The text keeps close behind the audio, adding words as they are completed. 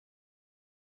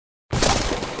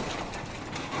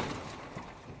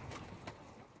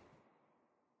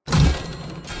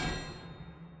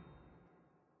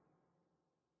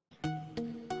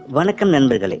வணக்கம்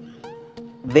நண்பர்களே.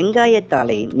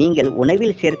 வெங்காயத்தாளை நீங்கள்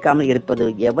உணவில் சேர்க்காமல் இருப்பது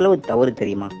எவ்வளவு தவறு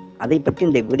தெரியுமா? அதை பற்றி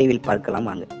இந்த வீடியோவில் பார்க்கலாம்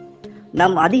வாங்க.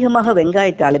 நாம் அதிகமாக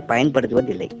வெங்காயத்தாளை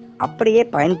பயன்படுத்துவதில்லை. அப்படியே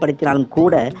பயன்படுத்தினாலும்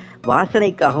கூட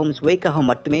வாசனைக்காகவும் சுவைக்காகவும்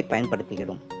மட்டுமே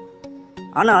பயன்படுத்துகிறோம்.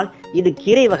 ஆனால் இது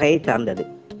கீரை வகையை சார்ந்தது.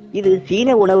 இது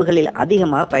சீன உணவுகளில்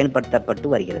அதிகமாக பயன்படுத்தப்பட்டு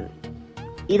வருகிறது.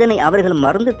 இதனை அவர்கள்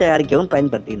மருந்து தயாரிக்கவும்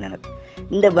பயன்படுத்துகின்றனர்.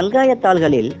 இந்த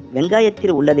வெங்காயத்தாள்களில்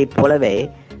வெங்காயத்தில் உள்ளதைப் போலவே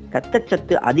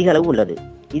கத்தச்சத்து அதிக அளவு உள்ளது.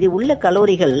 இது உள்ள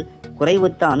கலோரிகள்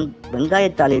குறைவுத்தான்.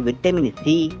 வெங்காயத்தாளில் vitamin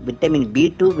C, vitamin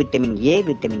B2, vitamin A,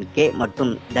 vitamin K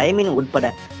மற்றும் டைமின் உட்பட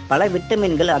பல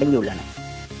விட்டமின்கள் அடங்கியுள்ளன.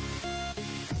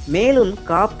 மேலும்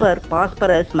copper,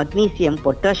 phosphorus, magnesium,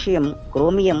 potassium,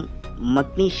 chromium,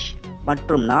 மக்னீஷ்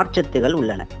மற்றும் நார்ச்சத்துகள்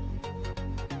உள்ளன.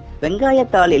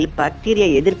 வெங்காயத்தாளில் பாக்டீரியா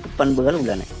எதிர்ப்பு பண்புகள்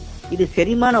உள்ளன. இது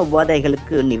செரிமான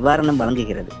உபாதைகளுக்கு நிவாரணம்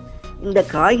வழங்குகிறது. இந்த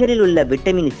காய்கறியில் உள்ள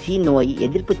விட்டமின் சி நோய்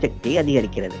எதிர்ப்பு சக்தியை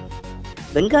அதிகரிக்கிறது.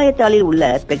 வெங்காயத்தாளில் உள்ள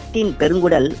பெக்டின்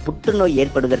பெருங்குடல் புற்றுநோய்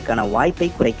ஏற்படுவதற்கான வாய்ப்பை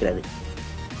குறைக்கிறது.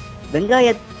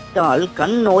 வெங்காயத்தாள்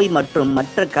கண் நோய் மற்றும்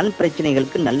மற்ற கண்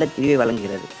பிரச்சனைகளுக்கு நல்ல தீர்வை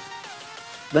வழங்குகிறது.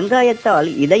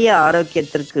 வெங்காயத்தாள் இதய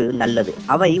ஆரோக்கியத்திற்கு நல்லது.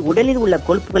 அவை உடலில் உள்ள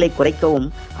கொழுப்புகளை குறைக்கவும்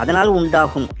அதனால்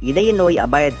உண்டாகும் இதய நோய்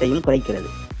அபாயத்தையும்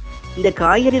குறைக்கிறது. இந்த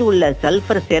காய்கறியில் உள்ள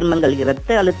சல்பர் சேர்மங்கள்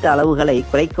இரத்த அழுத்த அளவுகளை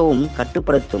குறைக்கவும்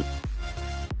கட்டுப்படுத்தும்.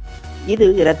 இது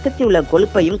இரத்தத்தில் உள்ள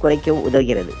கொழுப்பையும் குறைக்க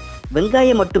உதவுகிறது.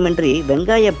 வெங்காயம் மட்டுமின்றி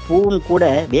வெங்காய பூவும் கூட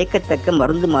வியக்கத்தக்க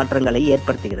மருந்து மாற்றங்களை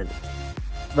ஏற்படுத்துகிறது.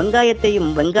 வெங்காயத்தையும்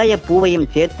வெங்காய பூவையும்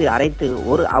சேர்த்து அரைத்து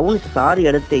 1 அவுன்ஸ் சாறு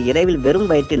எடுத்து இரவில் வெறும்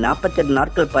வயிற்றில் 48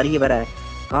 நாட்கள் பருகி வர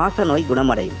காச நோய்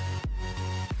குணமடையும்.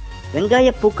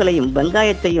 வெங்காய பூக்களையும்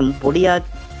வெங்காயத்தையும்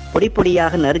பொடி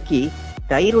பொடியாக நறுக்கி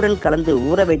தயிருடன் கலந்து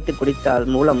ஊற வைத்து குடித்தால்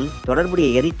மூலம் தொடர்புடைய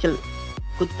எரிச்சல்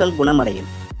குத்தல் குணமடையும்.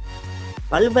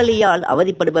 பல்வலியால்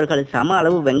அவதிப்படுபவர்கள் சம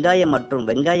அளவு வெங்காயம் மற்றும்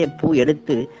வெங்காய பூ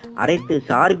எடுத்து அரைத்து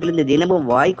சாறு பிழிந்து தினமும்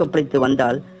வாய் கொப்பளித்து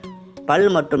வந்தால் பல்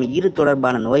மற்றும் ஈறு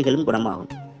தொடர்பான நோய்களும்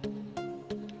குணமாகும்.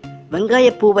 வெங்காய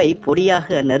பூவை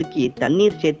பொடியாக நறுக்கி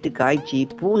தண்ணீர் சேர்த்து காய்ச்சி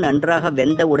பூ நன்றாக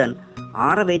வெந்தவுடன்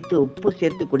ஆற வைத்து உப்பு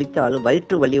சேர்த்து குடித்தால்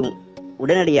வயிற்று வலி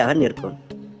உடனடியாக நிற்கும்.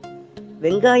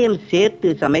 வெங்காயம் சேர்த்து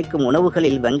சமைக்கும்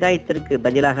உணவுகளில் வெங்காயத்திற்கு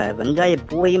பதிலாக வெங்காய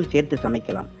பூவையும் சேர்த்து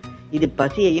சமைக்கலாம். இது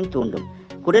பசியையும் தூண்டும்.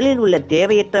 குடலில் உள்ள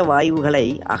தேவையற்ற வாயுகளை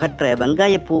அகற்ற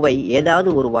வெங்காய பூவை ஏதாவது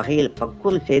ஒரு வகையில்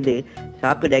பக்குவம் செய்து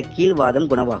சாப்பிட கீழ்வாதம்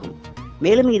குணமாகும்.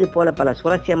 மேலும் இது போல பல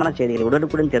சுவாரஸ்யமான செய்திகளை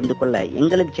உடனுக்குடன் தெரிந்து கொள்ள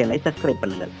எங்களது சேனலை சப்ஸ்கிரைப்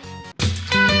பண்ணுங்கள்.